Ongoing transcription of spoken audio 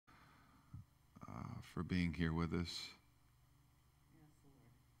for being here with us.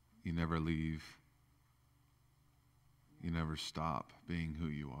 You never leave. You never stop being who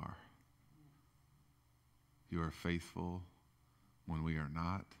you are. You are faithful when we are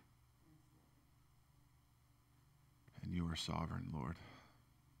not. And you are sovereign, Lord.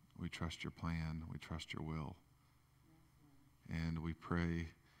 We trust your plan. We trust your will. And we pray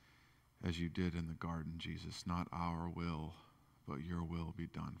as you did in the garden, Jesus, not our will, but your will be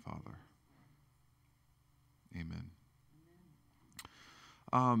done, Father. Amen.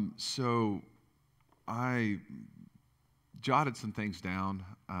 So I jotted some things down.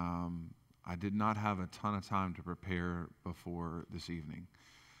 I did not have a ton of time to prepare before this evening.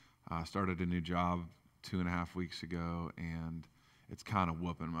 I started a new job 2.5 weeks ago, and it's kind of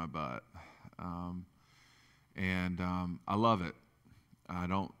whooping my butt. I love it. I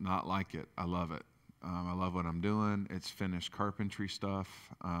don't not like it. I love it. I love what I'm doing. It's finished carpentry stuff.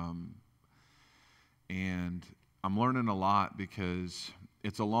 And I'm learning a lot because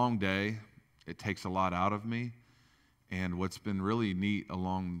it's a long day. It takes a lot out of me. And what's been really neat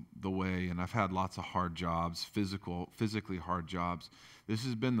along the way, and I've had lots of hard jobs, physically hard jobs. This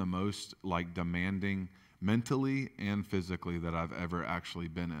has been the most demanding mentally and physically that I've ever actually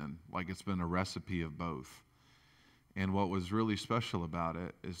been in. Like, it's been a recipe of both. And what was really special about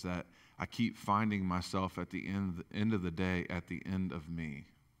it is that I keep finding myself at the end of the day, at the end of me.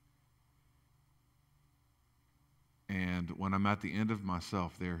 And when I'm at the end of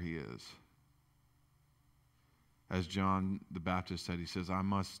myself, there he is. As John the Baptist said, he says, I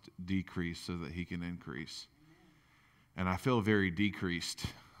must decrease so that he can increase. And I feel very decreased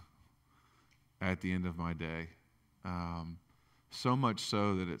at the end of my day. So much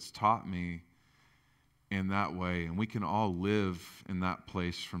so that it's taught me in that way. And we can all live in that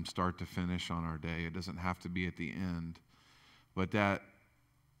place from start to finish on our day. It doesn't have to be at the end. But that,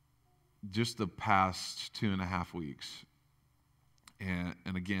 just the past 2.5 weeks, and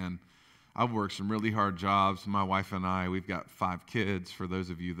again, I've worked some really hard jobs. My wife and I, we've got 5 kids. For those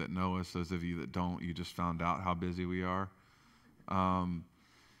of you that know us, those of you that don't, you just found out how busy we are. And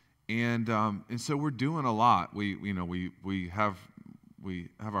so we're doing a lot. We have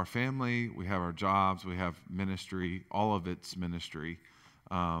our family, we have our jobs, we have ministry. All of it's ministry,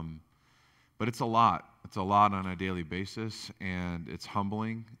 but it's a lot. It's a lot on a daily basis, and it's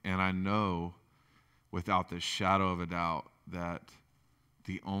humbling. And I know, without the shadow of a doubt, that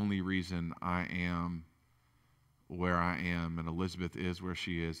the only reason I am where I am, and Elizabeth is where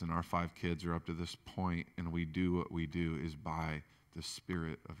she is, and our 5 kids are up to this point, and we do what we do, is by the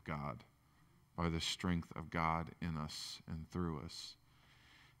Spirit of God, by the strength of God in us and through us.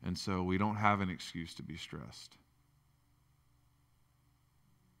 And so we don't have an excuse to be stressed.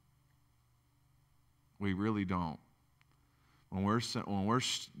 We really don't. When we're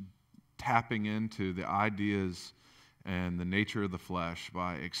tapping into the ideas and the nature of the flesh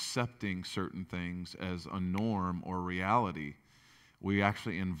by accepting certain things as a norm or reality, we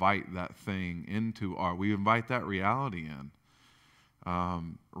actually invite that thing we invite that reality in.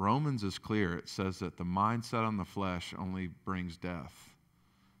 Romans is clear. It says that the mind set on the flesh only brings death,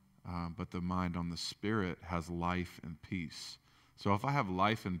 but the mind on the Spirit has life and peace. So if I have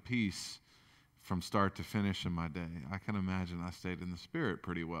life and peace from start to finish in my day, I can imagine I stayed in the Spirit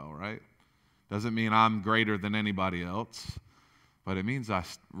pretty well, right? Doesn't mean I'm greater than anybody else, but it means I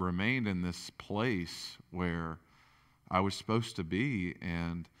remained in this place where I was supposed to be,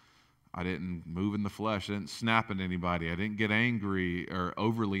 and I didn't move in the flesh. I didn't snap at anybody. I didn't get angry, or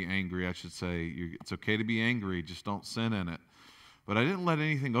overly angry, I should say. It's okay to be angry, just don't sin in it. But I didn't let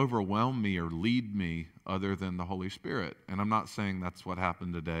anything overwhelm me or lead me other than the Holy Spirit. And I'm not saying that's what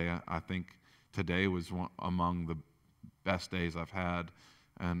happened today. I think today was among the best days I've had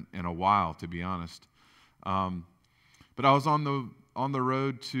in a while, to be honest. But I was on the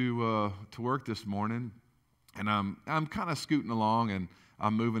road to work this morning, and I'm kind of scooting along, and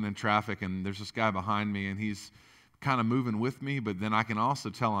I'm moving in traffic, and there's this guy behind me, and he's kind of moving with me, but then I can also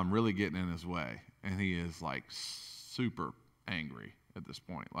tell I'm really getting in his way, and he is like super angry at this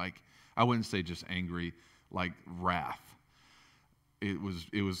point. Like, I wouldn't say just angry, like wrath. It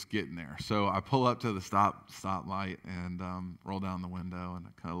was getting there. So I pull up to the stop light and roll down the window, and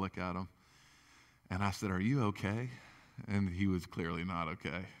I kind of look at him. And I said, "Are you okay?" And he was clearly not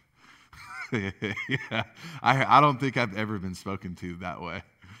okay. Yeah, I don't think I've ever been spoken to that way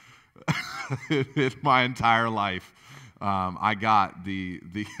in my entire life. I got the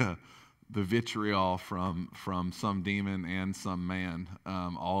vitriol from some demon and some man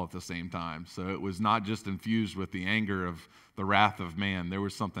all at the same time. So it was not just infused with the anger of the wrath of man. There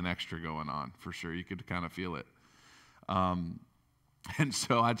was something extra going on, for sure. You could kind of feel it. And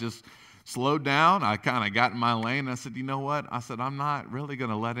so I just slowed down. I kind of got in my lane. I said, you know what? I said, I'm not really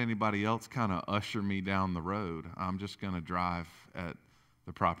going to let anybody else kind of usher me down the road. I'm just going to drive at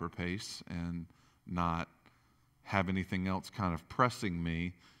the proper pace and not have anything else kind of pressing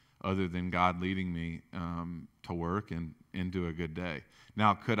me other than God leading me to work and into a good day.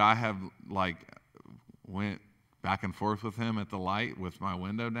 Now, could I have went back and forth with him at the light with my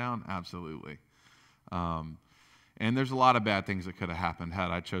window down? Absolutely. And there's a lot of bad things that could have happened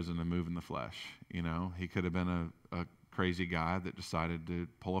had I chosen to move in the flesh. You know, he could have been a crazy guy that decided to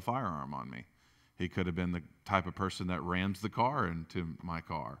pull a firearm on me. He could have been the type of person that rams the car into my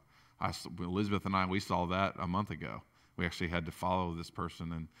car. Elizabeth and I, we saw that a month ago. We actually had to follow this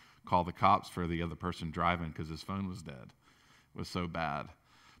person and call the cops for the other person driving because his phone was dead. It was so bad.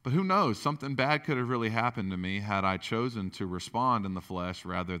 But who knows? Something bad could have really happened to me had I chosen to respond in the flesh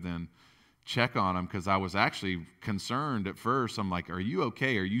rather than check on him, because I was actually concerned at first. I'm like, are you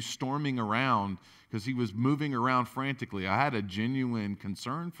okay? Are you storming around? Because he was moving around frantically. I had a genuine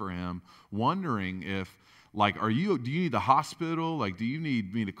concern for him, wondering if, do you need the hospital? Do you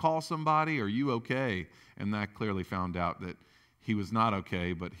need me to call somebody? Are you okay? And that clearly found out that he was not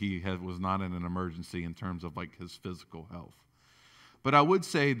okay, but he was not in an emergency in terms of his physical health. But I would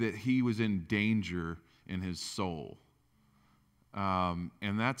say that he was in danger in his soul. And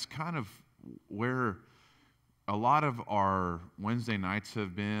that's kind of where a lot of our Wednesday nights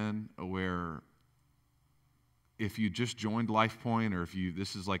have been, where if you just joined Life Point, or if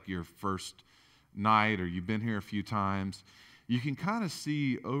this is your first night, or you've been here a few times, you can kind of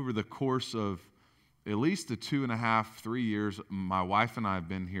see over the course of at least the 2.5, 3 years my wife and I have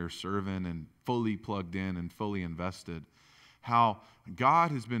been here serving and fully plugged in and fully invested, how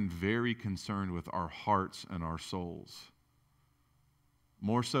God has been very concerned with our hearts and our souls,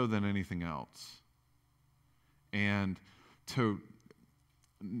 more so than anything else. And to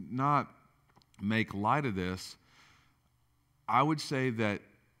not make light of this, I would say that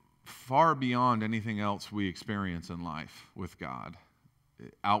far beyond anything else we experience in life with God,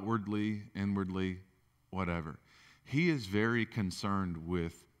 outwardly, inwardly, whatever, He is very concerned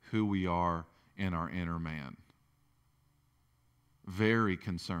with who we are in our inner man. Very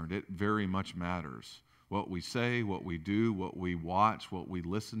concerned. It very much matters. What we say, what we do, what we watch, what we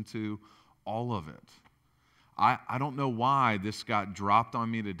listen to, all of it. I don't know why this got dropped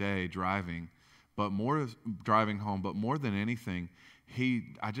on me today driving home, but more than anything,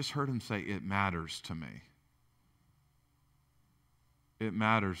 I just heard him say, it matters to me. It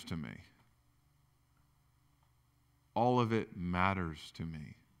matters to me. All of it matters to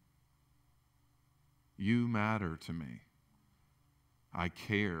me. You matter to me. I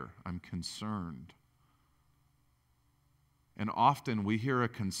care. I'm concerned. And often we hear a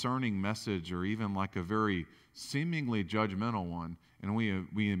concerning message, or even a very seemingly judgmental one, and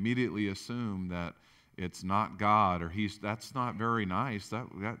we immediately assume that it's not God, or that's not very nice.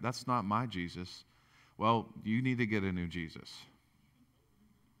 That's not my Jesus. Well, you need to get a new Jesus,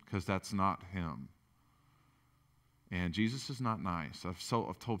 because that's not Him. And Jesus is not nice. I've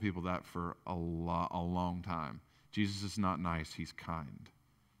told people that for a long time. Jesus is not nice. He's kind.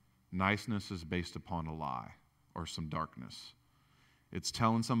 Niceness is based upon a lie or some darkness. It's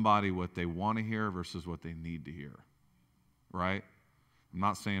telling somebody what they want to hear versus what they need to hear, right? I'm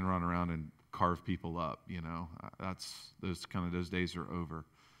not saying run around and carve people up, those days are over.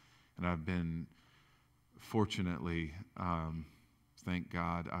 And I've been, fortunately, thank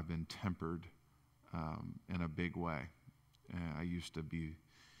God, I've been tempered in a big way. I used to be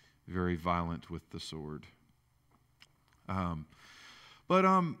very violent with the sword. As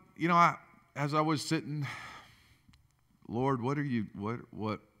I was sitting, Lord, what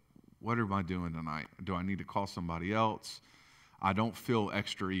am I doing tonight? Do I need to call somebody else? I don't feel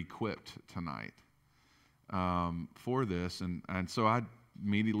extra equipped tonight for this. And so I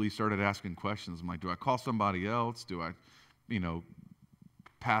immediately started asking questions. I'm like, do I call somebody else? Do I,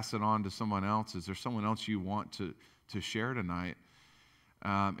 pass it on to someone else? Is there someone else you want to share tonight?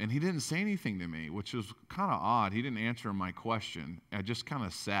 And he didn't say anything to me, which was kind of odd. He didn't answer my question. I just kind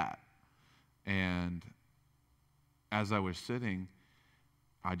of sat. And as I was sitting,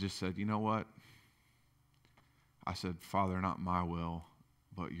 I just said, you know what? I said, Father, not my will,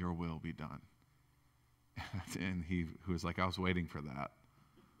 but your will be done. And he was like, I was waiting for that.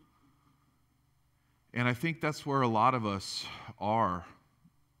 And I think that's where a lot of us are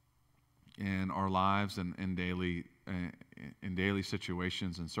in our lives and in daily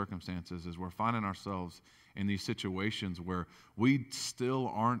situations and circumstances, is we're finding ourselves in these situations where we still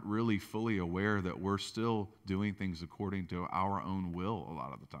aren't really fully aware that we're still doing things according to our own will a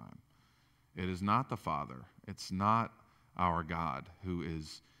lot of the time. It is not the Father. It's not our God who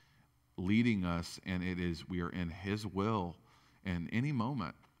is leading us, and we are in his will in any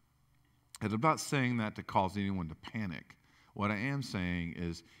moment. And I'm not saying that to cause anyone to panic. What I am saying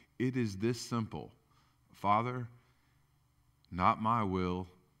is it is this simple. Father, not my will,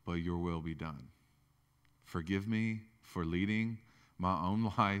 but your will be done. Forgive me for leading my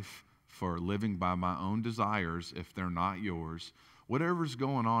own life, for living by my own desires if they're not yours. Whatever's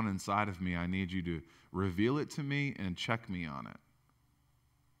going on inside of me, I need you to reveal it to me and check me on it.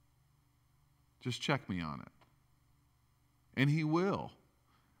 Just check me on it. And he will.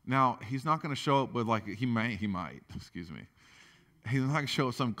 Now, he's not going to show up with he might, excuse me. He's not going to show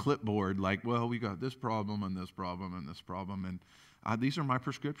up some clipboard like, well, we got this problem and this problem and this problem, and these are my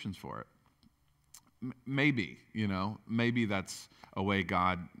prescriptions for it. Maybe that's a way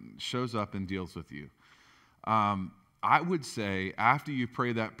God shows up and deals with you. I would say after you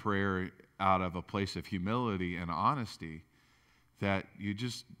pray that prayer out of a place of humility and honesty, that you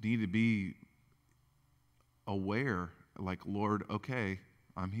just need to be aware, like, Lord, okay,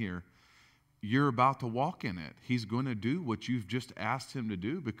 I'm here. You're about to walk in it. He's going to do what you've just asked him to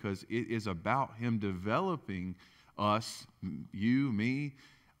do, because it is about him developing us, you, me,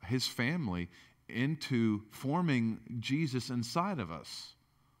 his family, into forming Jesus inside of us.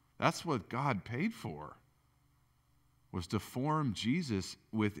 That's what God paid for, was to form Jesus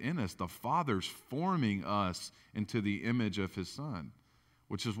within us. The Father's forming us into the image of his Son,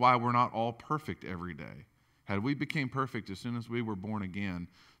 which is why we're not all perfect every day. Had we became perfect as soon as we were born again,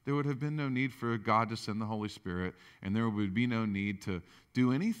 there would have been no need for God to send the Holy Spirit, and there would be no need to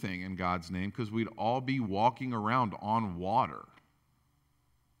do anything in God's name, because we'd all be walking around on water.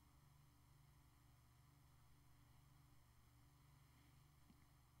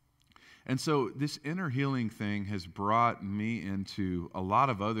 And so this inner healing thing has brought me into a lot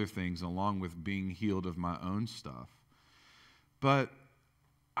of other things, along with being healed of my own stuff. But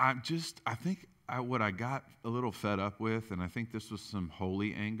I think what I got a little fed up with, and I think this was some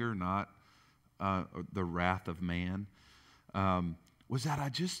holy anger, not the wrath of man, was that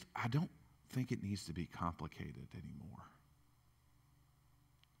I don't think it needs to be complicated anymore.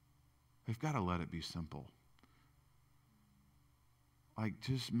 We've got to let it be simple.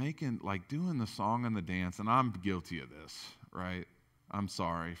 Just doing the song and the dance, and I'm guilty of this, right? I'm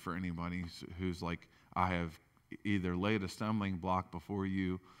sorry for anybody who's like, I have either laid a stumbling block before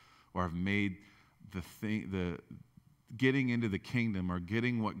you, or I've made the getting into the kingdom or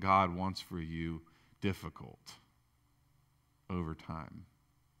getting what God wants for you difficult over time.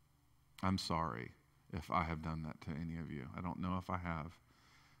 I'm sorry if I have done that to any of you. I don't know if I have,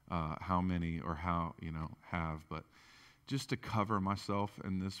 how many or how, have, but just to cover myself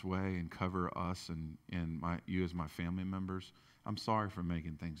in this way and cover us and you as my family members, I'm sorry for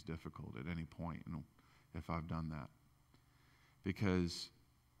making things difficult at any point, if I've done that. Because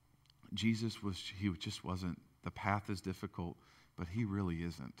Jesus just wasn't, the path is difficult, but he really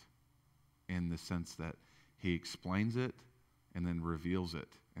isn't, in the sense that he explains it and then reveals it.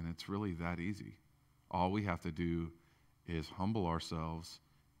 And it's really that easy. All we have to do is humble ourselves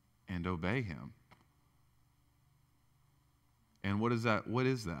and obey him. And what is that? What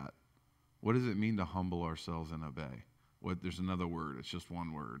is that? What does it mean to humble ourselves and obey? There's another word. It's just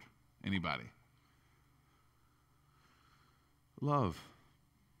one word. Anybody? Love.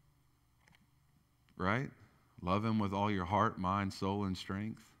 Right? Love him with all your heart, mind, soul, and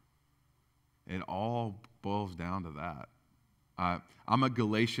strength. It all boils down to that. I'm a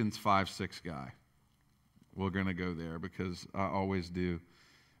Galatians 5:6 guy. We're going to go there because I always do.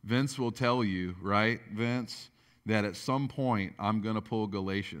 Vince will tell you, right, Vince, that at some point I'm going to pull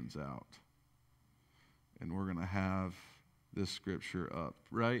Galatians out. And we're going to have this scripture up,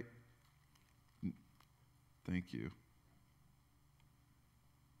 right? Thank you.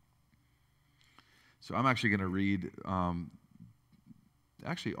 So I'm actually going to read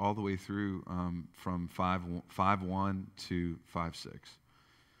all the way through from 5:1 to 5:6.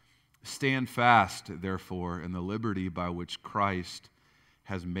 Stand fast, therefore, in the liberty by which Christ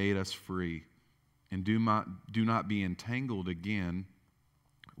has made us free, and do not be entangled again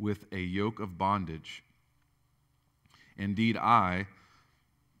with a yoke of bondage. Indeed, I,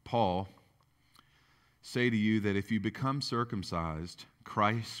 Paul, say to you that if you become circumcised,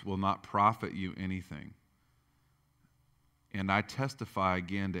 Christ will not profit you anything. And I testify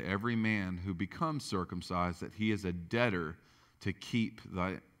again to every man who becomes circumcised that he is a debtor to keep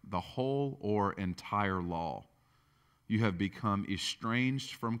the whole or entire law. You have become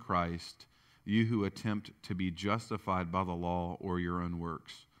estranged from Christ, you who attempt to be justified by the law or your own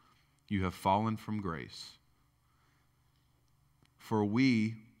works. You have fallen from grace. For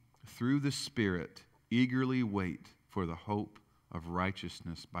we, through the Spirit, eagerly wait for the hope of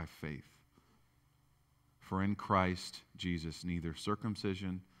righteousness by faith. For in Christ Jesus neither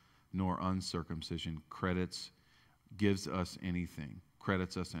circumcision nor uncircumcision gives us anything,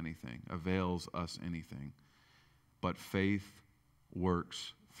 credits us anything, avails us anything, but faith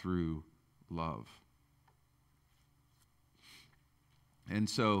works through love. And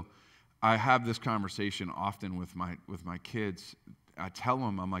so I have this conversation often with my kids. I tell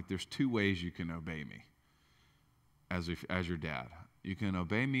them, I'm like, there's two ways you can obey me as your dad. You can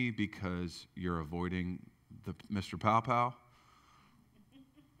obey me because you're avoiding the Mr. Pow Pow,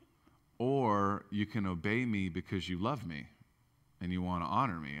 or you can obey me because you love me and you want to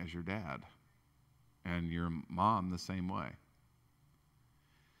honor me as your dad, and your mom the same way.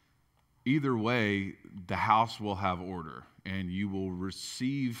 Either way, the house will have order, and you will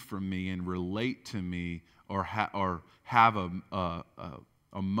receive from me and relate to me, or have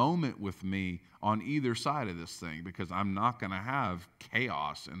a moment with me on either side of this thing, because I'm not going to have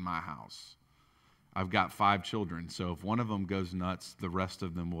chaos in my house. I've got 5 children, so if one of them goes nuts, the rest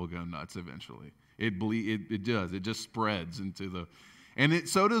of them will go nuts eventually. It does. It just spreads into the, and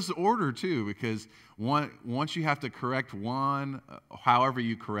so does order too, because once you have to correct one, however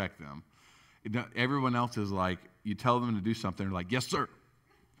you correct them, everyone else is like, you tell them to do something, they're like, yes, sir.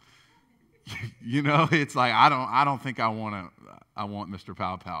 It's like, I don't think I want Mr.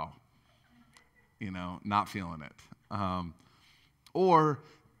 Pow Pow. Not feeling it. Or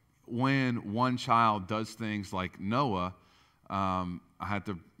when one child does things like Noah, I had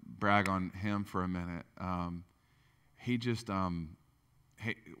to brag on him for a minute. He just,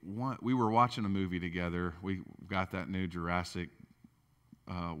 we were watching a movie together. We got that new Jurassic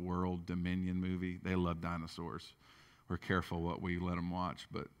World Dominion movie. They love dinosaurs. We're careful what we let them watch,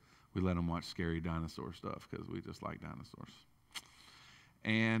 but we let them watch scary dinosaur stuff because we just like dinosaurs.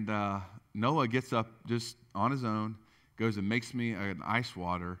 And Noah gets up just on his own, goes and makes me an ice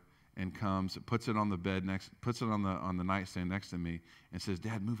water, and comes, puts it on the bed puts it on the nightstand next to me, and says,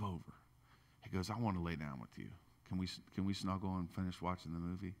 "Dad, move over." He goes, "I want to lay down with you. Can we snuggle and finish watching the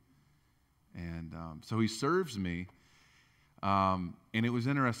movie?" And so he serves me. And it was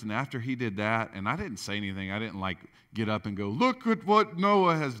interesting. After he did that, and I didn't say anything. I didn't get up and go, "Look at what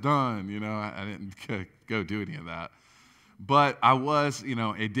Noah has done." I didn't go do any of that. But I was,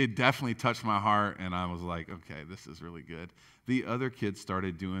 it did definitely touch my heart, and I was like, okay, this is really good. The other kids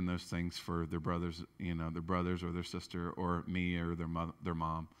started doing those things for their brothers, their brothers or their sister or me or their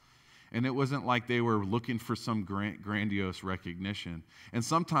mom. And it wasn't like they were looking for some grandiose recognition. And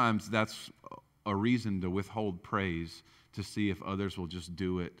sometimes that's a reason to withhold praise, to see if others will just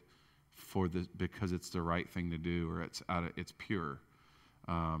do it because it's the right thing to do, or it's pure.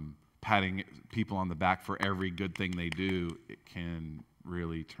 Patting people on the back for every good thing they do, it can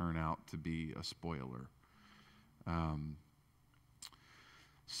really turn out to be a spoiler.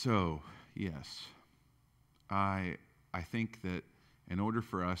 So, yes, I think that in order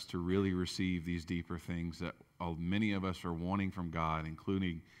for us to really receive these deeper things that many of us are wanting from God,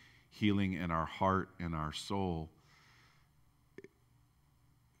 including healing in our heart and our soul,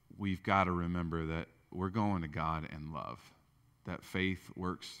 we've got to remember that we're going to God in love, that faith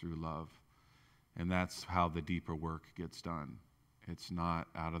works through love, and that's how the deeper work gets done. It's not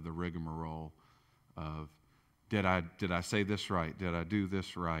out of the rigmarole of, did I say this right? Did I do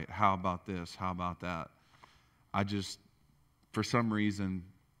this right? How about this? How about that? For some reason,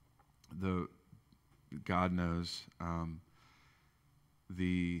 God knows,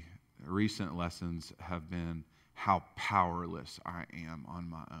 the recent lessons have been how powerless I am on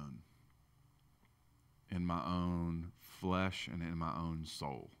my own, in my own flesh and in my own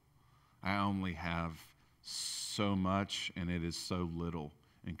soul. I only have so much, and it is so little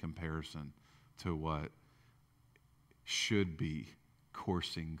in comparison to what should be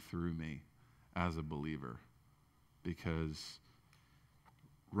coursing through me as a believer, because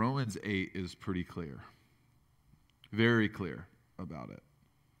Romans 8 is pretty clear, very clear about it.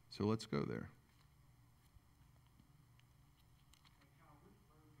 So let's go there.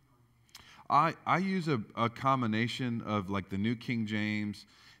 I use a combination of the New King James.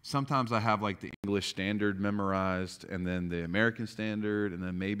 Sometimes I have the English Standard memorized, and then the American Standard, and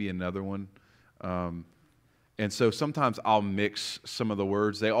then maybe another one. And so sometimes I'll mix some of the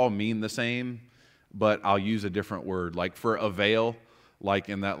words. They all mean the same, but I'll use a different word. Like for avail, like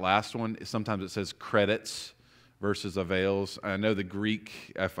in that last one, sometimes it says credits versus avails. I know the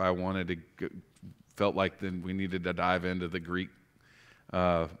Greek, if I wanted to, felt like then we needed to dive into the Greek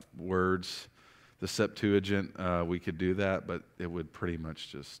words, the Septuagint, we could do that, but it would pretty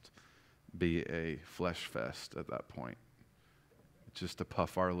much just be a flesh fest at that point, just to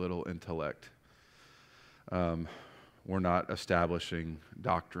puff our little intellect. We're not establishing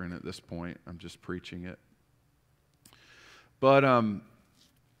doctrine at this point. I'm just preaching it. But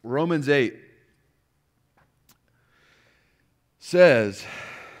Romans 8 says,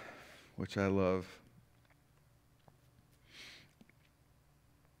 which I love,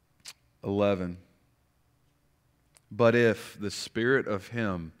 11, but if the Spirit of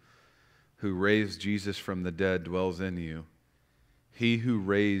Him who raised Jesus from the dead dwells in you, He who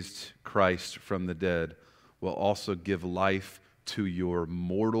raised Christ from the dead will also give life to your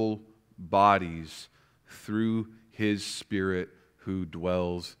mortal bodies through His Spirit who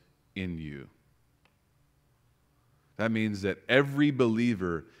dwells in you. That means that every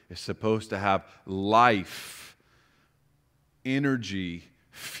believer is supposed to have life, energy,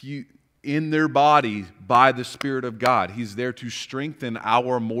 in their body by the Spirit of God. He's there to strengthen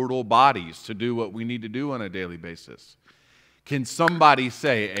our mortal bodies to do what we need to do on a daily basis. Can somebody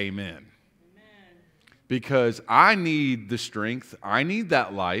say amen? Amen. Because I need the strength. I need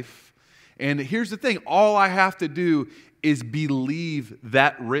that life. And here's the thing. All I have to do is believe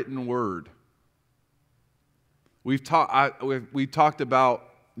that written word. We talked about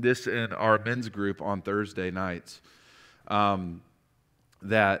this in our men's group on Thursday nights.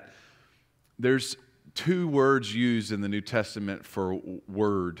 That there's two words used in the New Testament for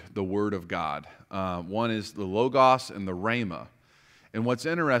word, the Word of God. One is the Logos and the Rhema. And what's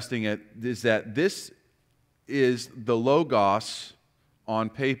interesting is that this is the Logos on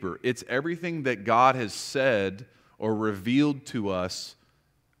paper. It's everything that God has said or revealed to us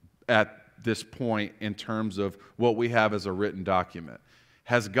at this point in terms of what we have as a written document.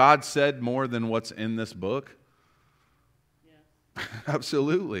 Has God said more than what's in this book? Yeah.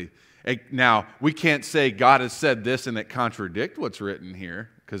 Absolutely. Now, we can't say God has said this and it contradicts what's written here,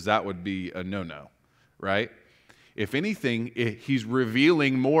 because that would be a no-no, right? If anything, He's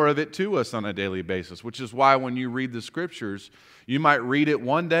revealing more of it to us on a daily basis, which is why when you read the Scriptures, you might read it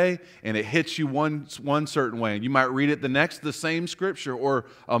one day and it hits you one certain way, and you might read it the same Scripture, or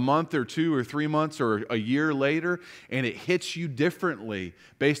a month or 2 or 3 months or a year later, and it hits you differently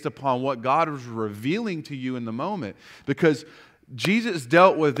based upon what God was revealing to you in the moment. Because Jesus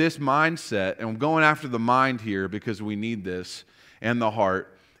dealt with this mindset, and I'm going after the mind here because we need this, and the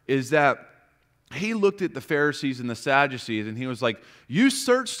heart, is that He looked at the Pharisees and the Sadducees and He was like, you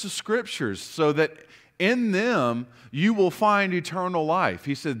search the Scriptures so that in them you will find eternal life.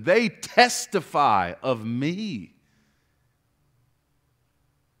 He said, they testify of me.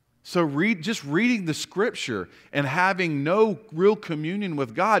 So just reading the Scripture and having no real communion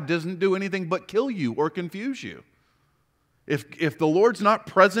with God doesn't do anything but kill you or confuse you. If the Lord's not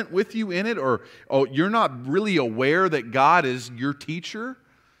present with you in it, or you're not really aware that God is your teacher,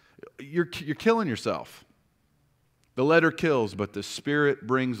 you're killing yourself. The letter kills, but the Spirit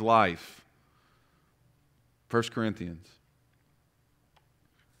brings life. 1 Corinthians.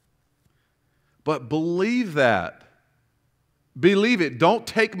 But believe that. Believe it. Don't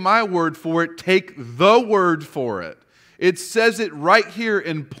take my word for it. Take the word for it. It says it right here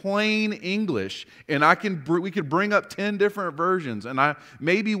in plain English, and we could bring up 10 different versions, and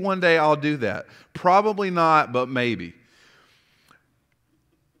maybe one day I'll do that. Probably not, but maybe.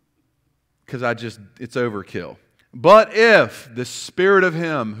 Because it's overkill. But if the Spirit of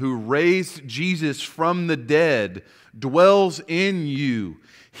Him who raised Jesus from the dead dwells in you,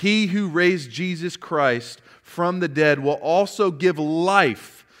 He who raised Jesus Christ from the dead will also give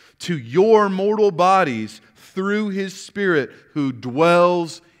life to your mortal bodies through His Spirit who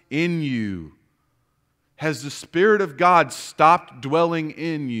dwells in you. Has the Spirit of God stopped dwelling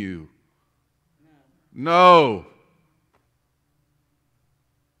in you? No.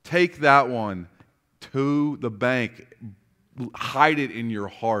 Take that one to the bank. Hide it in your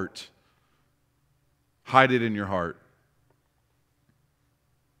heart. Hide it in your heart.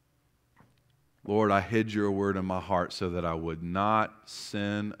 Lord, I hid your word in my heart so that I would not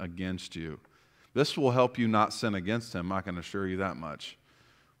sin against you. This will help you not sin against Him, I can assure you that much.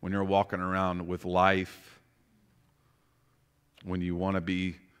 When you're walking around with life, when you want to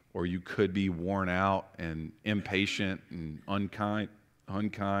be, or you could be worn out and impatient and unkind,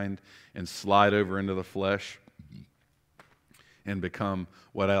 and slide over into the flesh and become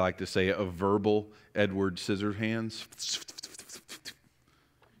what I like to say a verbal Edward Scissorhands.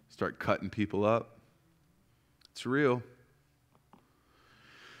 Start cutting people up. It's real.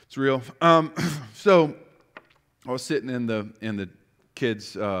 It's real. So I was sitting in the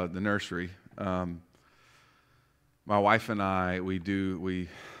kids' the nursery. My wife and I, we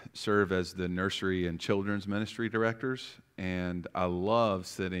serve as the nursery and children's ministry directors, and I love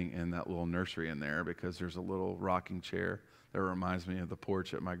sitting in that little nursery in there because there's a little rocking chair that reminds me of the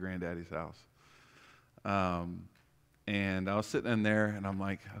porch at my granddaddy's house. And I was sitting in there, and I'm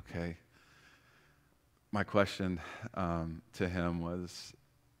like, okay. My question to him was,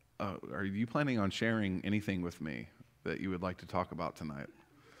 are you planning on sharing anything with me that you would like to talk about tonight?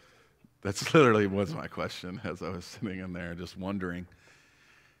 That's literally was my question as I was sitting in there just wondering.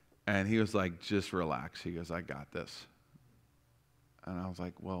 And he was like, just relax. He goes, I got this. And I was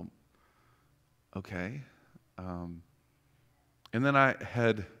like, well, okay. And then I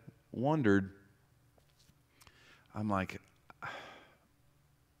had wondered, I'm like,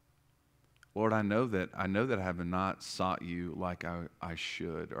 Lord, I know that I have not sought you like I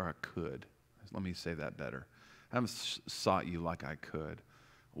should or I could. Let me say that better. I haven't sought you like I could.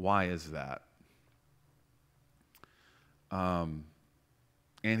 Why is that? And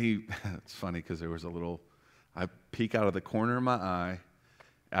it's funny because there was I peek out of the corner of my eye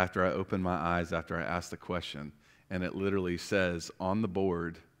after I opened my eyes after I asked the question, and it literally says on the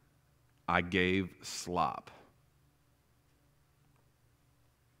board, I gave slop.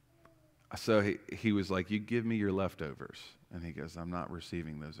 So he was like, you give me your leftovers. And he goes, I'm not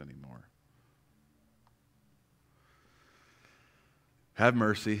receiving those anymore. Have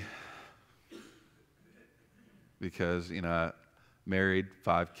mercy. Because, married,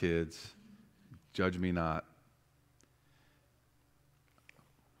 5 kids, judge me not.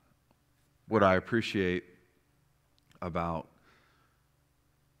 What I appreciate about,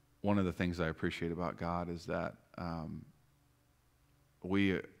 one of the things I appreciate about God is that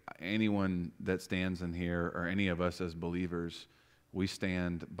anyone that stands in here, or any of us as believers, we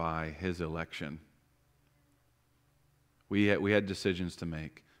stand by His election. We had decisions to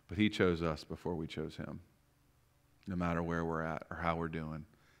make, but He chose us before we chose Him. No matter where we're at, or how we're doing,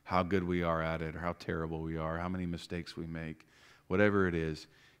 how good we are at it, or how terrible we are, how many mistakes we make, whatever it is,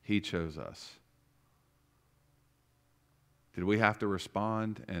 He chose us. Did we have to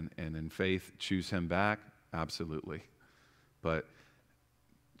respond and in faith choose Him back? Absolutely. But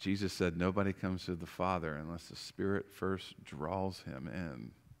Jesus said, nobody comes to the Father unless the Spirit first draws him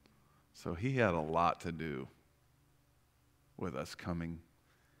in. So He had a lot to do with us coming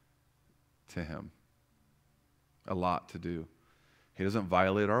to Him. A lot to do. He doesn't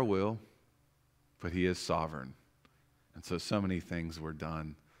violate our will, but He is sovereign. And so many things were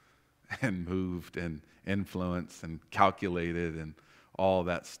done and moved and influenced and calculated and all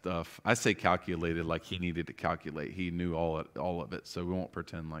that stuff. I say calculated like He needed to calculate. He knew all of it, so we won't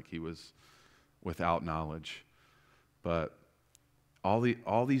pretend like He was without knowledge. But all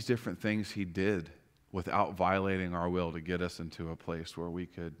these different things He did without violating our will to get us into a place where we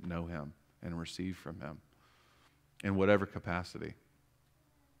could know Him and receive from Him in whatever capacity.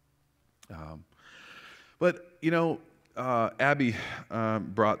 But, Abby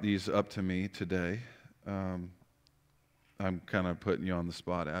brought these up to me today. I'm kind of putting you on the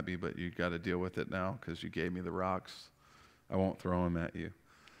spot, Abby, but you got to deal with it now because you gave me the rocks. I won't throw them at you.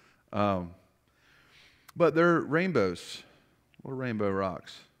 But they're rainbows, little rainbow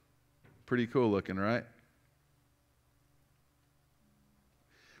rocks. Pretty cool looking, right?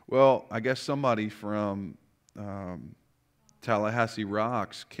 Well, I guess somebody from Tallahassee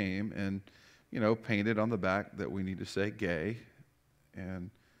Rocks came and, painted on the back that we need to say gay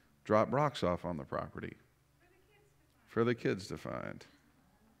and drop rocks off on the property. For the kids to find.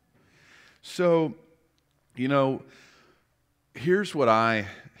 So, here's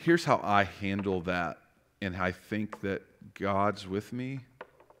how I handle that, and I think that God's with me.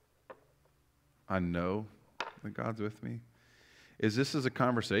 I know that God's with me. This is a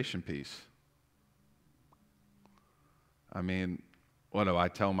conversation piece. I mean, what do I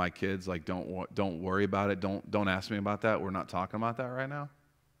tell my kids? Like, don't worry about it. Don't ask me about that. We're not talking about that right now.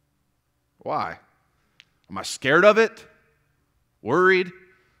 Why? Am I scared of it? Worried?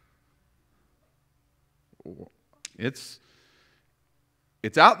 It's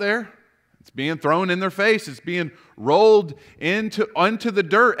out there. It's being thrown in their face. It's being rolled onto the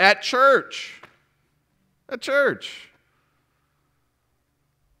dirt at church. At church.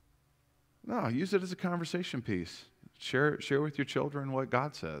 No, use it as a conversation piece. Share with your children what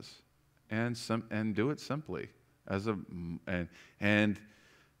God says, and do it simply and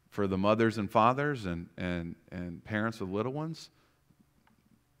for the mothers and fathers and parents of little ones,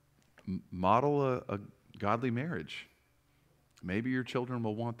 model a godly marriage. Maybe your children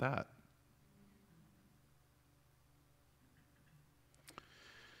will want that.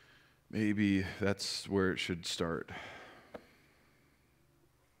 Maybe that's where it should start.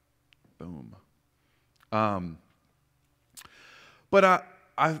 Boom. But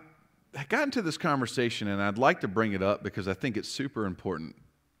I got into this conversation, and I'd like to bring it up because I think it's super important.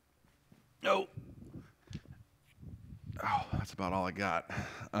 Oh, that's about all I got.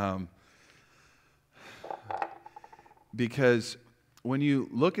 because when you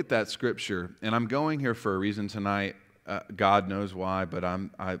look at that scripture, and I'm going here for a reason tonight, God knows why, but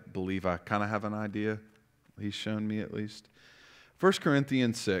I believe I kind of have an idea. He's shown me at least. 1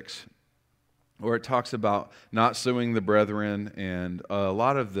 Corinthians 6, where it talks about not suing the brethren and a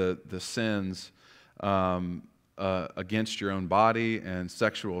lot of the sins against your own body and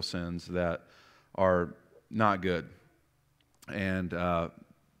sexual sins that are not good. And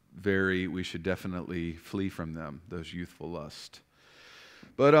we should definitely flee from them, those youthful lusts.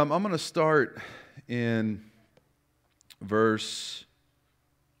 But I'm going to start in verse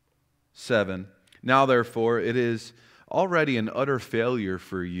 7. Now, therefore, it is already an utter failure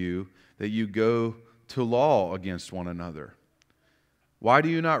for you that you go to law against one another. Why do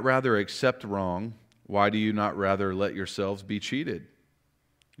you not rather accept wrong? Why do you not rather let yourselves be cheated?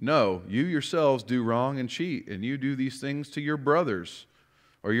 No, you yourselves do wrong and cheat, and you do these things to your brothers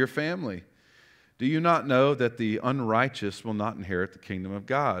or your family. Do you not know that the unrighteous will not inherit the kingdom of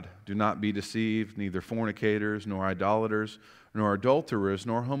God? Do not be deceived, neither fornicators, nor idolaters, nor adulterers,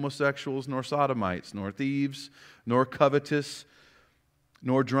 nor homosexuals, nor sodomites, nor thieves, nor covetous,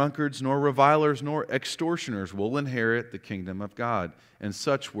 nor drunkards, nor revilers, nor extortioners will inherit the kingdom of God. And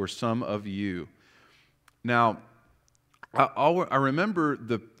such were some of you. Now, I remember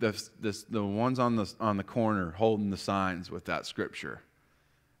the ones on the corner holding the signs with that scripture,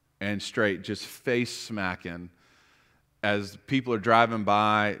 and straight just face smacking as people are driving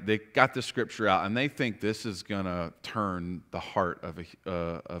by. They got the scripture out, and they think this is going to turn the heart of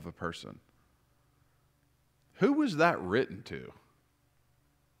a person. Who was that written to?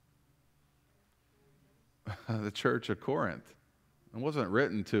 The church of Corinth. It wasn't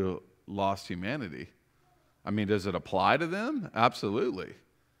written to lost humanity. I mean, does it apply to them? Absolutely.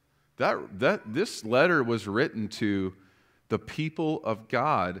 This letter was written to the people of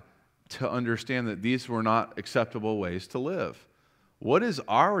God to understand that these were not acceptable ways to live. What is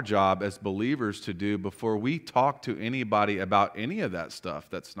our job as believers to do before we talk to anybody about any of that stuff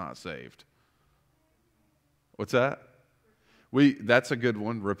that's not saved? What's that? That's a good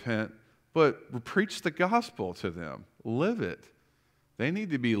one, repent. But preach the gospel to them. Live it. They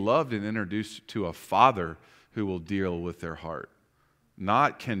need to be loved and introduced to a father who will deal with their heart,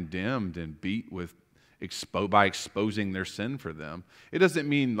 not condemned and beat by exposing their sin for them. It doesn't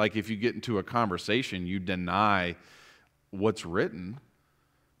mean like if you get into a conversation, you deny what's written.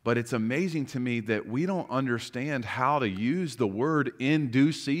 But it's amazing to me that we don't understand how to use the word in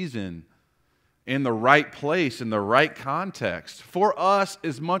due season, in the right place, in the right context, for us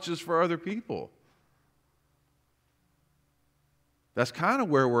as much as for other people. That's kind of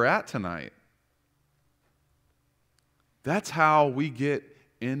where we're at tonight. That's how we get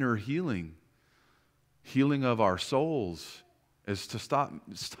inner healing. Healing of our souls is to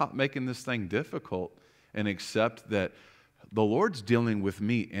stop making this thing difficult and accept that the Lord's dealing with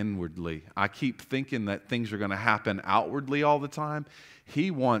me inwardly. I keep thinking that things are going to happen outwardly all the time. He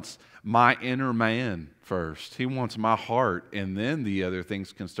wants my inner man first. He wants my heart, and then the other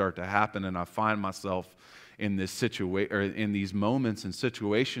things can start to happen, and I find myself in this situation, or in these moments and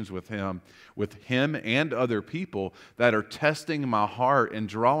situations with him and other people that are testing my heart and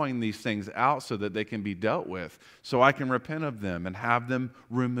drawing these things out so that they can be dealt with, so I can repent of them and have them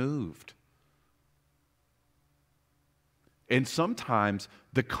removed. And sometimes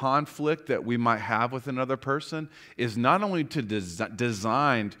the conflict that we might have with another person is not only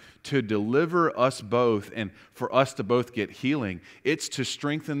designed to deliver us both and for us to both get healing, it's to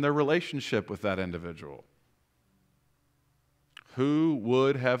strengthen the relationship with that individual. Who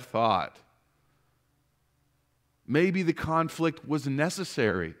would have thought? Maybe the conflict was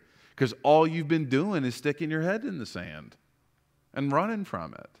necessary because all you've been doing is sticking your head in the sand and running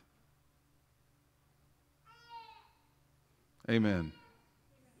from it. Amen.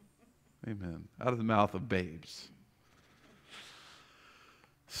 Amen. Out of the mouth of babes.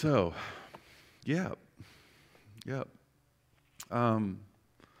 So, Yep.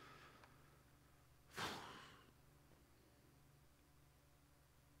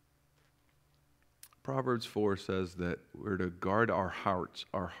 Proverbs 4 says that we're to guard our hearts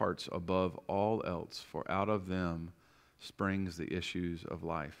above all else, for out of them springs the issues of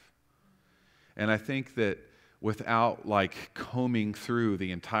life. And I think that without like combing through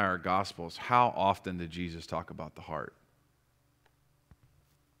the entire Gospels, how often did Jesus talk about the heart?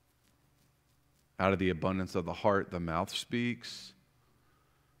 Out of the abundance of the heart, the mouth speaks.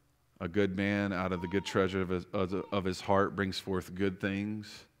 A good man out of the good treasure of his heart brings forth good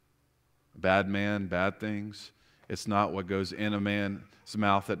things. A bad man, bad things. It's not what goes in a man's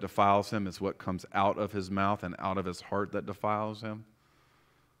mouth that defiles him. It's what comes out of his mouth and out of his heart that defiles him.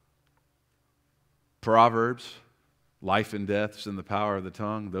 Proverbs Life and death is in the power of the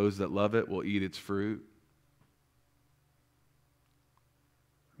tongue. Those that love it will eat its fruit.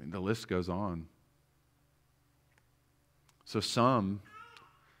 I mean, the list goes on. So some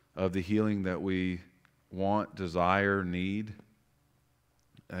of the healing that we want, desire, need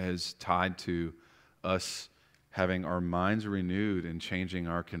is tied to us having our minds renewed and changing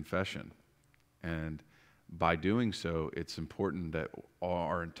our confession. And by doing so, it's important that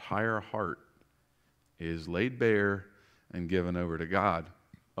our entire heart is laid bare and given over to God.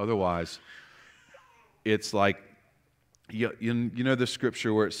 Otherwise, it's like, you know the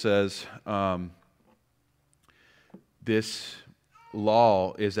scripture where it says, this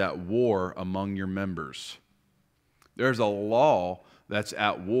law is at war among your members. There's a law that's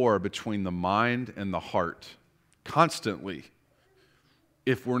at war between the mind and the heart constantly.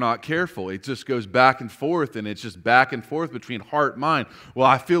 If we're not careful, it just goes back and forth, and it's just back and forth between heart and mind. Well,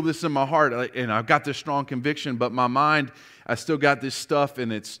 I feel this in my heart, and I've got this strong conviction, but my mind, I still got this stuff,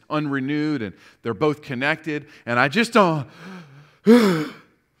 and it's unrenewed, and they're both connected, and I just don't.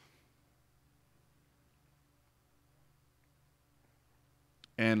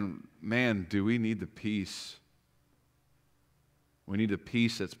 And man, do we need the peace. We need the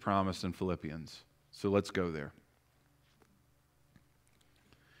peace that's promised in Philippians. So let's go there.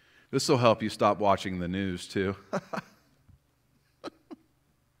 This will help you stop watching the news too.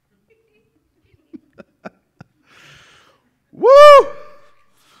 Woo!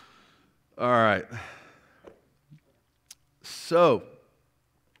 All right. So,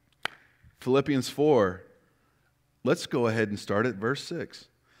 Philippians 4. Let's go ahead and start at verse 6.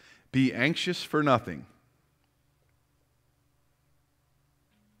 Be anxious for nothing.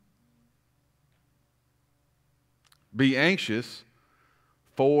 Be anxious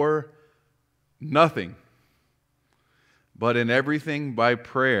for nothing, but in everything by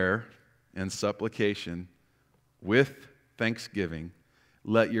prayer and supplication with thanksgiving,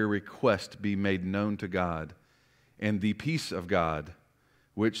 let your request be made known to God, and the peace of God,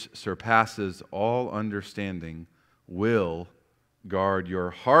 which surpasses all understanding, will guard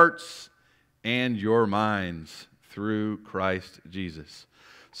your hearts and your minds through Christ Jesus.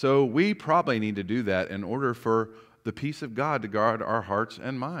 So we probably need to do that in order for the peace of God to guard our hearts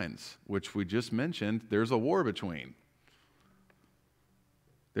and minds, which we just mentioned there's a war between.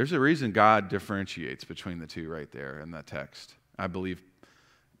 There's a reason God differentiates between the two right there in that text. I believe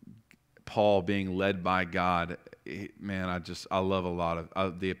Paul being led by God, man, I love a lot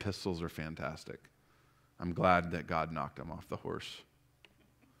of, the epistles are fantastic. I'm glad that God knocked him off the horse.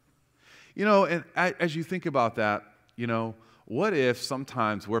 You know, and as you think about that, you know, what if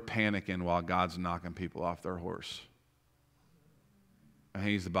sometimes we're panicking while God's knocking people off their horse? And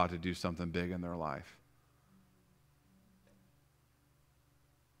He's about to do something big in their life.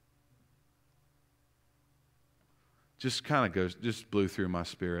 Just blew through my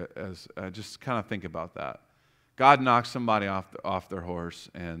spirit as I just kind of think about that. God knocks somebody off their horse,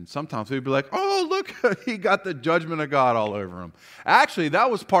 and sometimes we'd be like, oh, look, he got the judgment of God all over him. Actually, that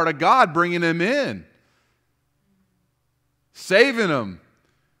was part of God bringing him in, saving him.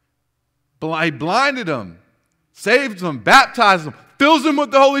 He blinded him, saved him, baptized him, fills him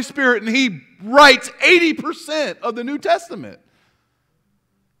with the Holy Spirit, and he writes 80% of the New Testament.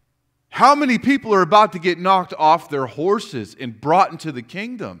 How many people are about to get knocked off their horses and brought into the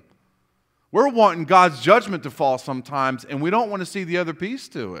kingdom? We're wanting God's judgment to fall sometimes, and we don't want to see the other piece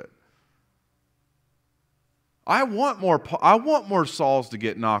to it. I want more Sauls to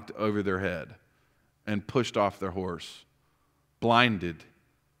get knocked over their head and pushed off their horse, blinded.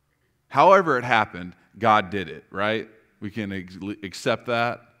 However it happened, God did it, right? We can accept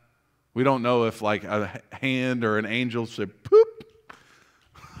that. We don't know if like a hand or an angel said, poop.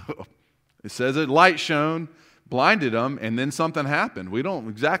 It says a light shone, blinded them, and then something happened. We don't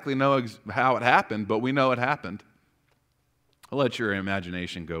exactly know how it happened, but we know it happened. I'll let your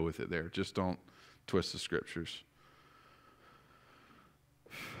imagination go with it there. Just don't twist the scriptures.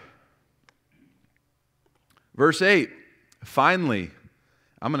 Verse 8, finally,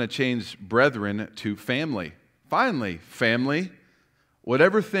 I'm going to change brethren to family. Finally, family,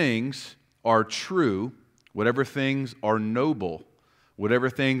 whatever things are true, whatever things are noble, whatever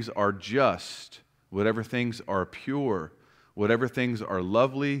things are just, whatever things are pure, whatever things are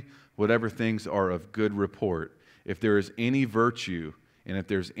lovely, whatever things are of good report, if there is any virtue and if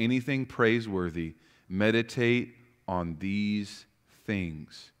there's anything praiseworthy, meditate on these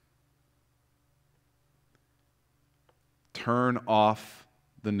things. Turn off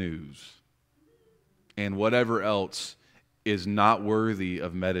the news and whatever else is not worthy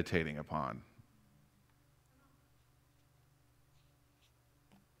of meditating upon.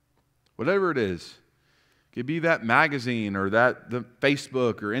 Whatever it is, It could be that magazine or the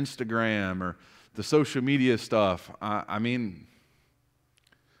Facebook or Instagram or the social media stuff. I mean,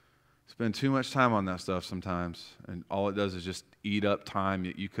 spend too much time on that stuff sometimes, and all it does is just eat up time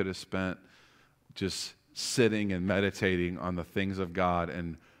that you could have spent just sitting and meditating on the things of God,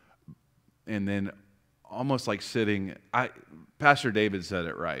 and then almost like sitting. Pastor David said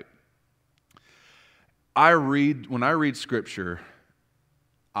it right. When I read Scripture,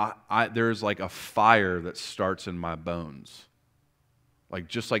 there's like a fire that starts in my bones,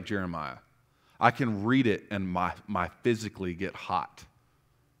 just like Jeremiah. I can read it and my physically get hot.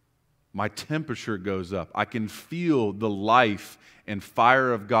 My temperature goes up. I can feel the life and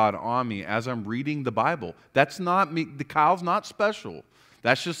fire of God on me as I'm reading the Bible. That's not me. Kyle's not special.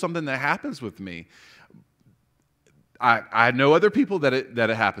 That's just something that happens with me. I know other people that it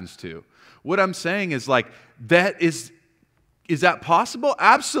happens to. What I'm saying is is that possible?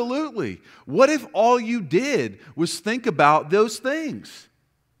 Absolutely. What if all you did was think about those things?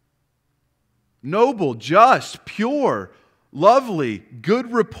 Noble, just, pure, lovely,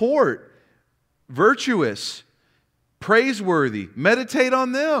 good report, virtuous, praiseworthy. Meditate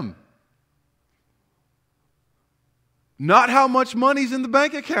on them. Not how much money's in the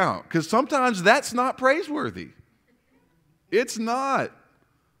bank account, because sometimes that's not praiseworthy. It's not.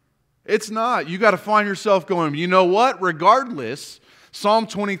 It's not. You got to find yourself going, you know what? Regardless, Psalm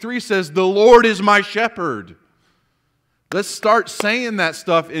 23 says, the Lord is my shepherd. Let's start saying that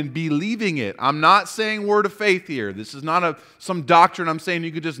stuff and believing it. I'm not saying word of faith here. This is not some doctrine. I'm saying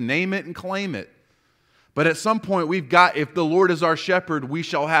you could just name it and claim it. But at some point we've got, if the Lord is our shepherd, we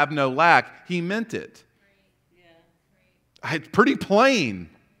shall have no lack. He meant it. Right. It's pretty plain,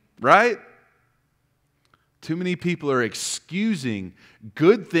 right? Too many people are excusing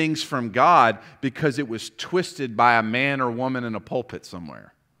good things from God because it was twisted by a man or woman in a pulpit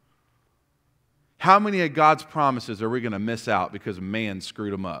somewhere. How many of God's promises are we going to miss out because man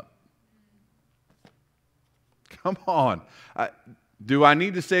screwed them up? Come on. Do I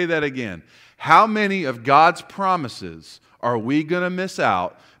need to say that again? How many of God's promises are we going to miss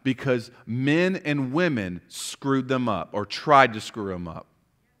out because men and women screwed them up or tried to screw them up?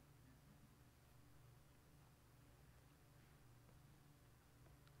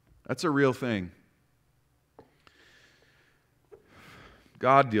 That's a real thing.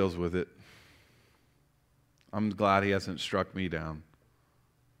 God deals with it. I'm glad He hasn't struck me down.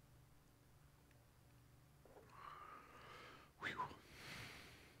 Whew.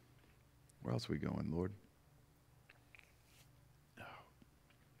 Where else are we going, Lord?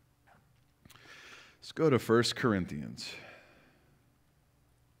 Let's go to 1 Corinthians.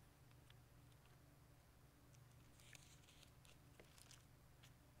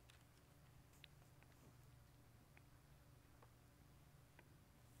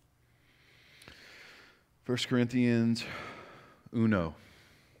 First Corinthians 1. All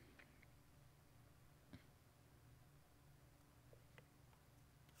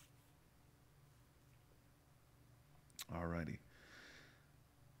righty.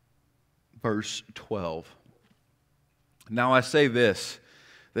 Verse 12. Now I say this,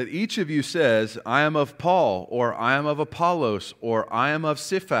 that each of you says, I am of Paul, or I am of Apollos, or I am of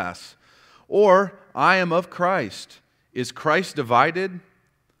Cephas, or I am of Christ. Is Christ divided?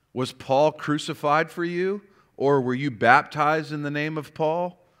 Was Paul crucified for you, or were you baptized in the name of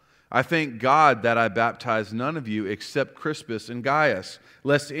Paul? I thank God that I baptized none of you except Crispus and Gaius,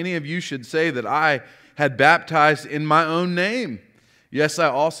 lest any of you should say that I had baptized in my own name. Yes, I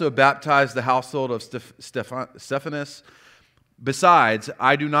also baptized the household of Stephanas. Besides,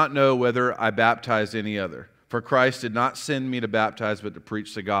 I do not know whether I baptized any other. For Christ did not send me to baptize, but to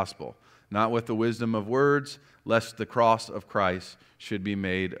preach the gospel, not with the wisdom of words, lest the cross of Christ should be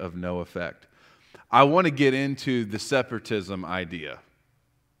made of no effect. I want to get into the separatism idea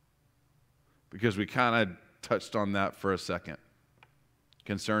because we kind of touched on that for a second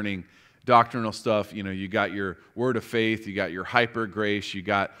concerning doctrinal stuff. You know, you got your word of faith, you got your hyper grace, you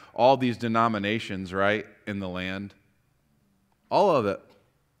got all these denominations, right, in the land. All of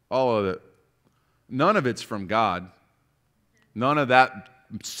it. None of it's from God. None of that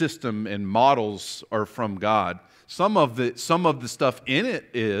system and models are from God. Some of the stuff in it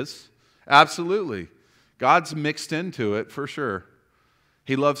is, absolutely. God's mixed into it for sure.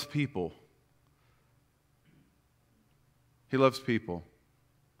 He loves people. He loves people.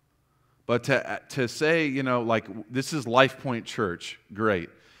 But to say, you know, like this is Life Point Church, great.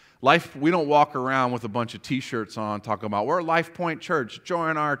 We don't walk around with a bunch of t-shirts on talking about, we're Life Point Church,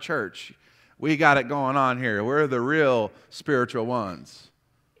 join our church. We got it going on here. We're the real spiritual ones.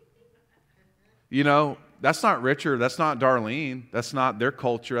 You know, Richard. That's not Darlene. That's not their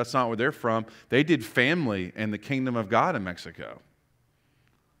culture. That's not where they're from. They did family and the kingdom of God in Mexico.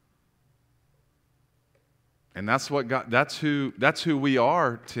 And that's who we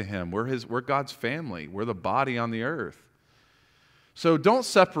are to him. We're God's family. We're the body on the earth. So don't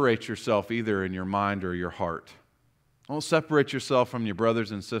separate yourself either in your mind or your heart. Don't separate yourself from your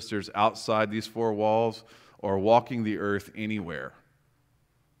brothers and sisters outside these four walls or walking the earth anywhere.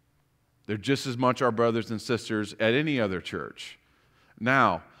 They're just as much our brothers and sisters at any other church.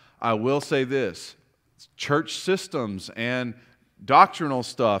 Now, I will say this. Church systems and doctrinal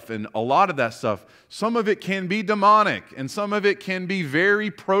stuff and a lot of that stuff, some of it can be demonic and some of it can be very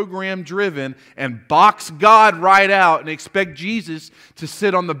program driven and box God right out and expect Jesus to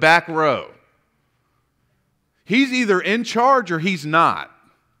sit on the back row. He's either in charge or he's not.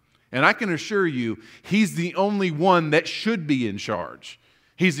 And I can assure you, he's the only one that should be in charge.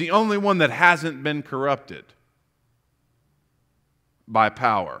 He's the only one that hasn't been corrupted by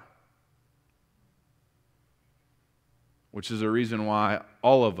power. Which is a reason why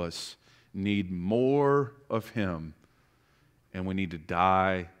all of us need more of him, and we need to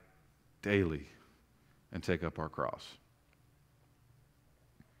die daily and take up our cross.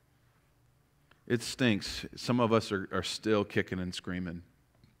 It stinks. Some of us are still kicking and screaming.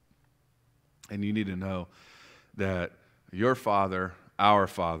 And you need to know that your Father, our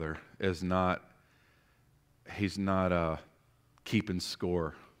Father, he's not keeping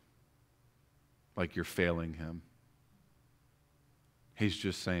score like you're failing him. He's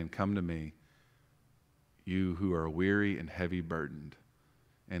just saying, come to me, you who are weary and heavy burdened,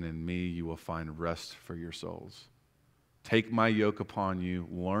 and in me you will find rest for your souls. Take my yoke upon you,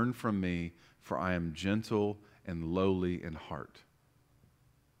 learn from me, for I am gentle and lowly in heart.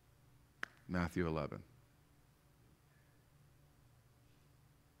 Matthew 11.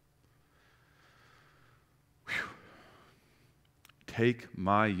 Whew. Take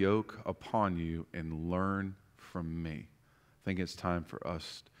my yoke upon you and learn from me. I think it's time for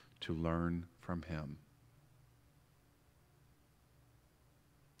us to learn from him.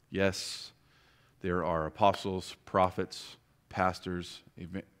 Yes, there are apostles, prophets, pastors,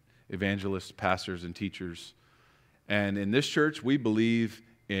 evangelists, pastors, and teachers. And in this church, we believe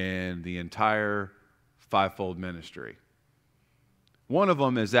in the entire fivefold ministry. One of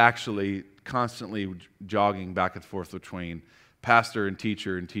them is actually constantly jogging back and forth between pastor and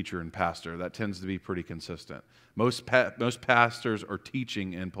teacher and teacher and pastor. That tends to be pretty consistent. Most pastors are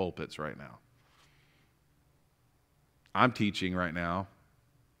teaching in pulpits right now. I'm teaching right now.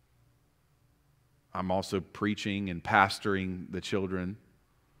 I'm also preaching and pastoring the children.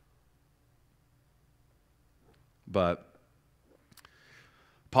 But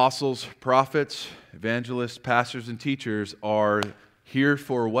apostles, prophets, evangelists, pastors, and teachers are here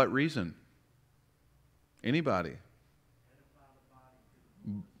for what reason? Anybody?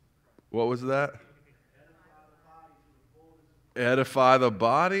 What was that? Edify the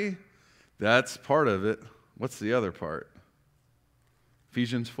body? That's part of it. What's the other part?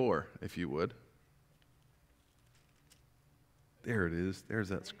 Ephesians 4, if you would. There it is. There's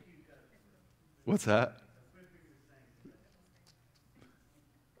that. What's that?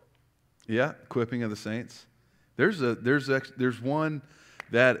 Yeah, equipping of the saints. There's one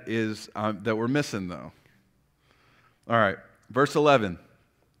that is that we're missing though. All right, verse 11,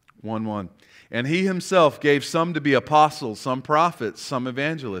 1:1. And he himself gave some to be apostles, some prophets, some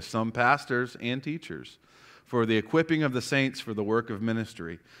evangelists, some pastors and teachers, for the equipping of the saints for the work of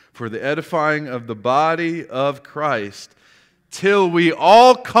ministry, for the edifying of the body of Christ, till we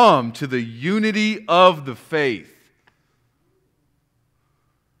all come to the unity of the faith.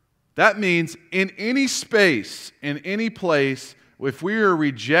 That means in any space, in any place, if we are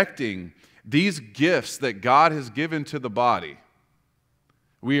rejecting these gifts that God has given to the body,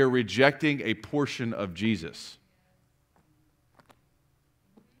 we are rejecting a portion of Jesus.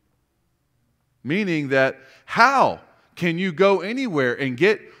 Meaning that how can you go anywhere and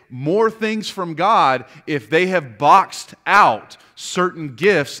get more things from God if they have boxed out certain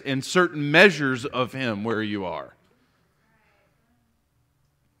gifts and certain measures of Him where you are?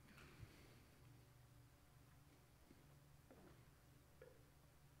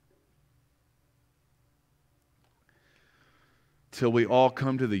 Till we all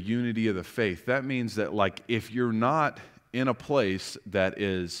come to the unity of the faith. That means that, like, if you're not in a place that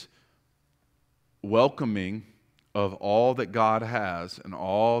is welcoming of all that God has and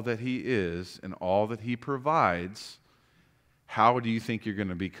all that He is and all that He provides, how do you think you're going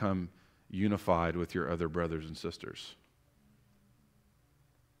to become unified with your other brothers and sisters?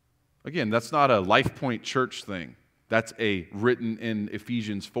 Again, that's not a Life Point Church thing. That's a written in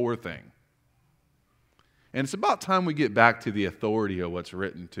Ephesians 4 thing. And it's about time we get back to the authority of what's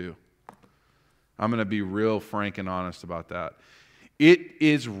written too. I'm going to be real frank and honest about that. It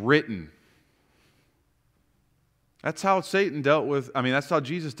is written. That's how that's how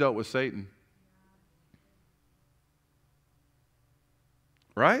Jesus dealt with Satan.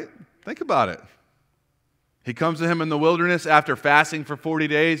 Right? Think about it. He comes to him in the wilderness after fasting for 40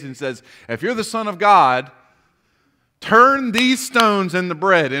 days and says, if you're the Son of God, turn these stones into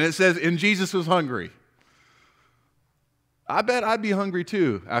bread. And it says, and Jesus was hungry. I bet I'd be hungry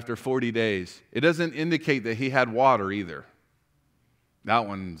too after 40 days. It doesn't indicate that he had water either. That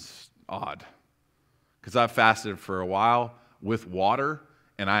one's odd. Because I fasted for a while with water,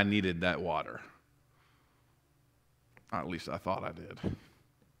 and I needed that water. Or at least I thought I did.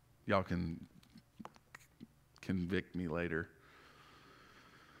 Y'all can convict me later.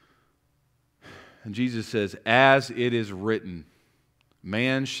 And Jesus says, as it is written,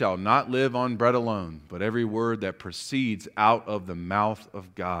 man shall not live on bread alone, but every word that proceeds out of the mouth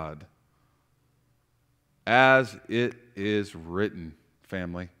of God. As it is written,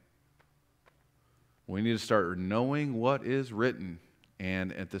 family. We need to start knowing what is written.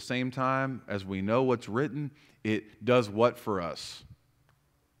 And at the same time, as we know what's written, it does what for us?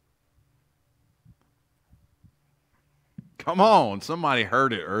 Come on, somebody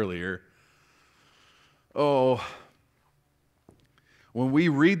heard it earlier. Oh, when we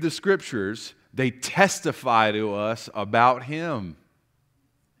read the scriptures, they testify to us about Him.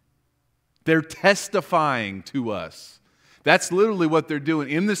 They're testifying to us. That's literally what they're doing.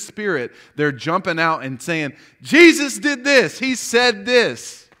 In the Spirit, they're jumping out and saying, Jesus did this. He said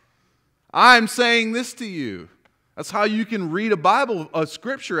this. I'm saying this to you. That's how you can read a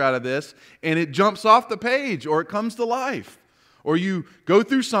scripture out of this, and it jumps off the page, or it comes to life. Or you go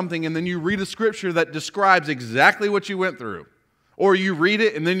through something, and then you read a scripture that describes exactly what you went through. Or you read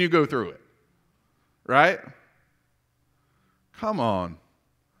it, and then you go through it. Right? Come on.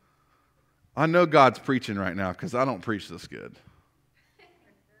 I know God's preaching right now because I don't preach this good.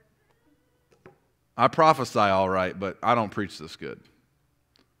 I prophesy all right, but I don't preach this good.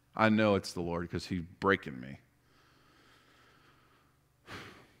 I know it's the Lord because He's breaking me.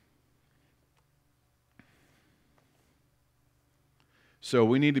 So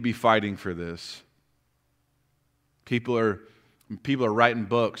we need to be fighting for this. People are writing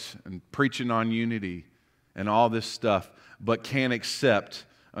books and preaching on unity and all this stuff, but can't accept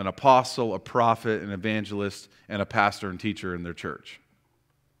an apostle, a prophet, an evangelist, and a pastor and teacher in their church.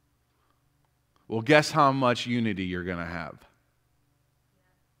 Well, guess how much unity you're going to have?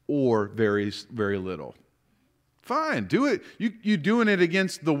 Or very, very little. Fine, do it. You're doing it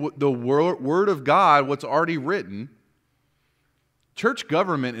against the Word of God, what's already written. Church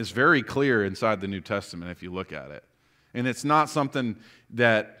government is very clear inside the New Testament if you look at it. And it's not something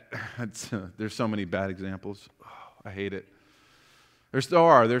that, there's so many bad examples. Oh, I hate it. There's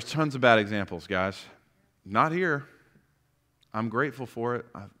tons of bad examples, guys. Not here. I'm grateful for it.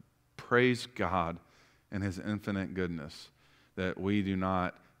 I praise God and His infinite goodness that we do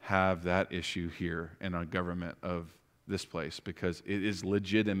not have that issue here in our government of this place, because it is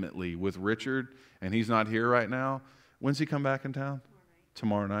legitimately with Richard, and he's not here right now. When's he come back in town?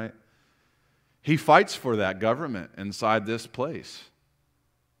 Tomorrow night. He fights for that government inside this place.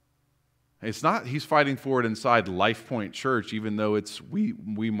 It's not he's fighting for it inside Life Point Church, even though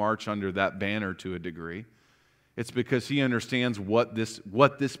we march under that banner to a degree. It's because he understands what this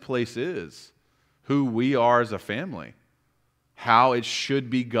place is, who we are as a family, how it should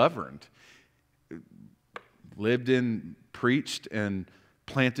be governed. Preached and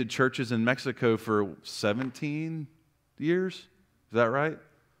planted churches in Mexico for 17 years. Is that right?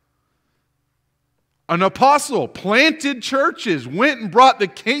 An apostle planted churches, went and brought the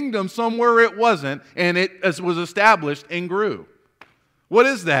kingdom somewhere it wasn't, and it was established and grew. What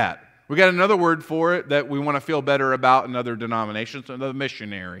is that? We got another word for it that we want to feel better about in other denominations, another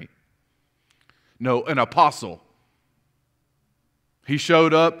missionary. No, an apostle. He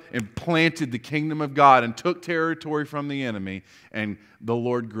showed up and planted the kingdom of God and took territory from the enemy, and the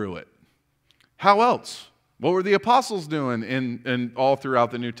Lord grew it. How else? What were the apostles doing in all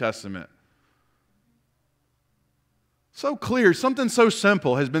throughout the New Testament? So clear, something so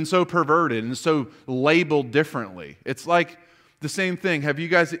simple has been so perverted and so labeled differently. It's like the same thing. Have you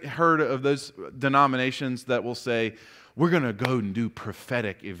guys heard of those denominations that will say, we're going to go and do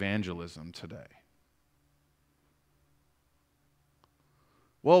prophetic evangelism today?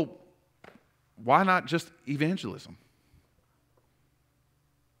 Well, why not just evangelism?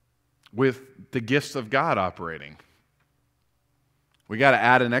 With the gifts of God operating. We got to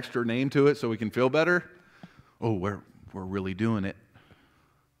add an extra name to it so we can feel better? Oh, we're really doing it.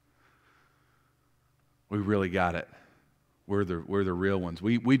 We really got it. We're the real ones.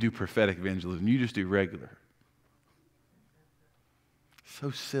 We do prophetic evangelism. You just do regular.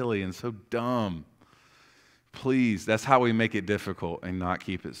 So silly and so dumb. Please, that's how we make it difficult and not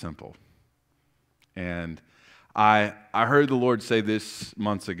keep it simple. And I heard the Lord say this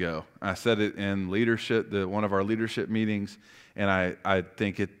months ago. I said it in leadership, one of our leadership meetings, and I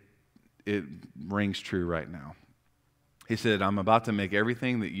think it rings true right now. He said, I'm about to make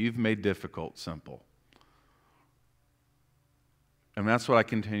everything that you've made difficult simple. And that's what I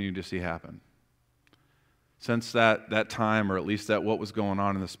continue to see happen. Since that time, or at least that what was going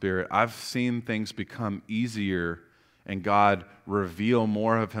on in the Spirit, I've seen things become easier and God reveal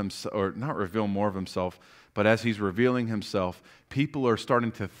more of himself, or not reveal more of himself, but as he's revealing himself, people are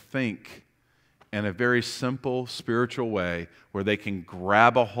starting to think in a very simple spiritual way where they can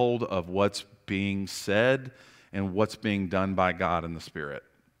grab a hold of what's being said and what's being done by God in the Spirit.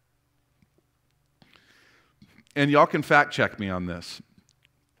 And y'all can fact check me on this.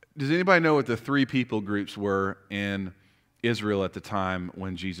 Does anybody know what the three people groups were in Israel at the time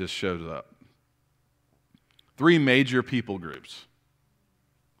when Jesus showed up? Three major people groups.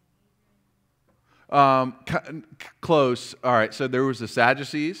 Close. All right, so there was the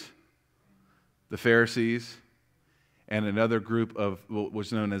Sadducees, the Pharisees, and another group of what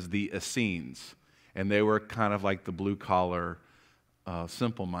was known as the Essenes. And they were kind of like the blue-collar,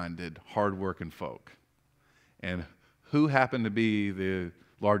 simple-minded, hard-working folk. And who happened to be the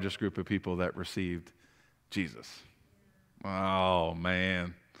largest group of people that received Jesus? Oh,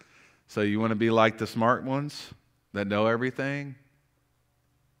 man. So you want to be like the smart ones that know everything?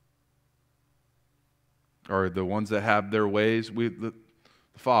 Or the ones that have their ways? The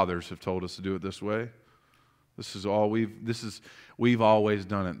fathers have told us to do it this way. We've always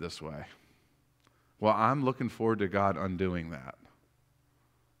done it this way. Well, I'm looking forward to God undoing that.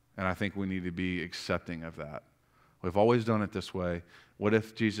 And I think we need to be accepting of that. We've always done it this way. What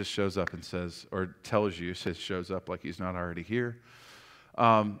if Jesus shows up and says, or tells you, shows up like he's not already here?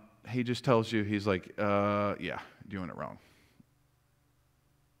 He just tells you, he's like, yeah, doing it wrong.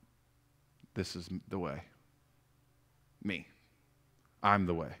 This is the way. Me. I'm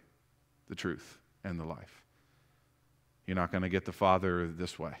the way, the truth, and the life. You're not going to get the Father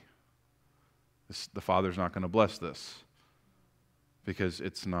this way. The Father's not going to bless this because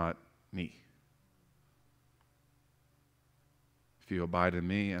it's not me. If you abide in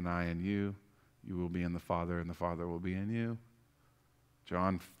me and I in you, you will be in the Father and the Father will be in you.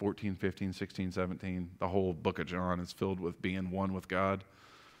 John 14, 15, 16, 17, the whole book of John is filled with being one with God.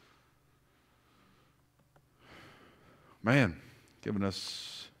 Man, giving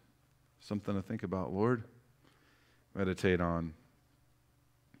us something to think about, Lord. Meditate on.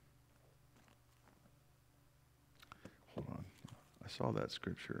 Hold on. I saw that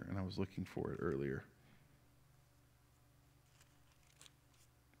scripture and I was looking for it earlier.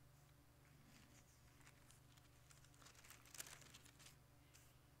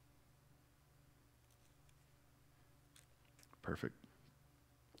 Perfect.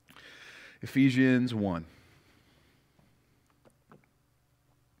 Ephesians 1.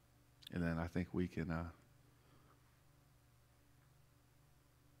 And then I think we can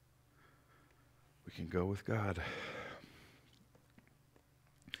go with God.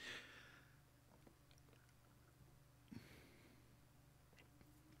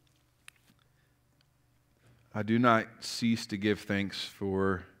 I do not cease to give thanks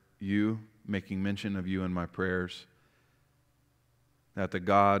for you, making mention of you in my prayers, that the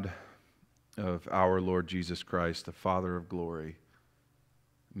God of our Lord Jesus Christ, the Father of glory,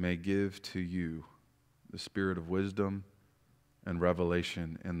 may give to you the spirit of wisdom and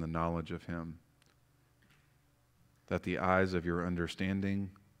revelation in the knowledge of him, that the eyes of your understanding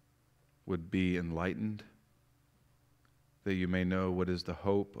would be enlightened, that you may know what is the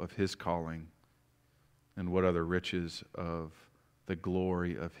hope of his calling and what are the riches of the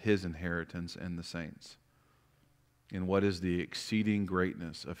glory of his inheritance in the saints, and what is the exceeding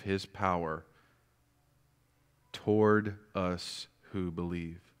greatness of his power toward us who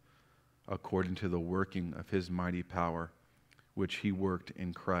believe, according to the working of his mighty power, which he worked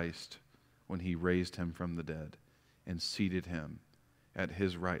in Christ when he raised him from the dead and seated him at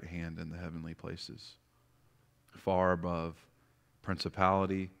his right hand in the heavenly places, far above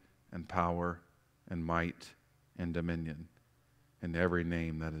principality and power and might and dominion, and every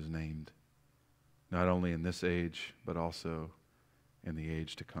name that is named, not only in this age, but also in the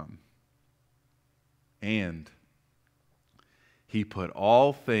age to come. And he put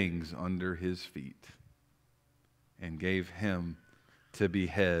all things under his feet and gave him to be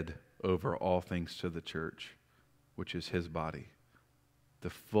head over all things to the church, which is his body, the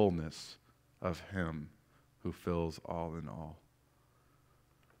fullness of him who fills all in all.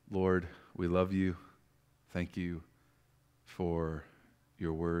 Lord, we love you. Thank you for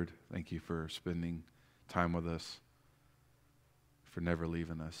your word. Thank you for spending time with us, for never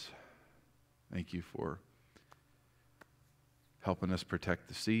leaving us. Thank you for helping us protect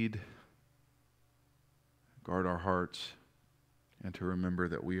the seed, guard our hearts, and to remember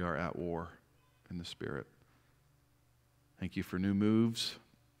that we are at war in the Spirit. Thank you for new moves,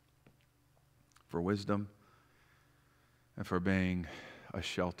 for wisdom, and for being a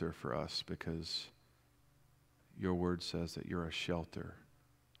shelter for us, because your word says that you're a shelter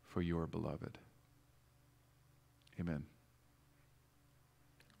for your beloved. Amen.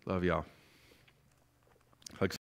 Love y'all.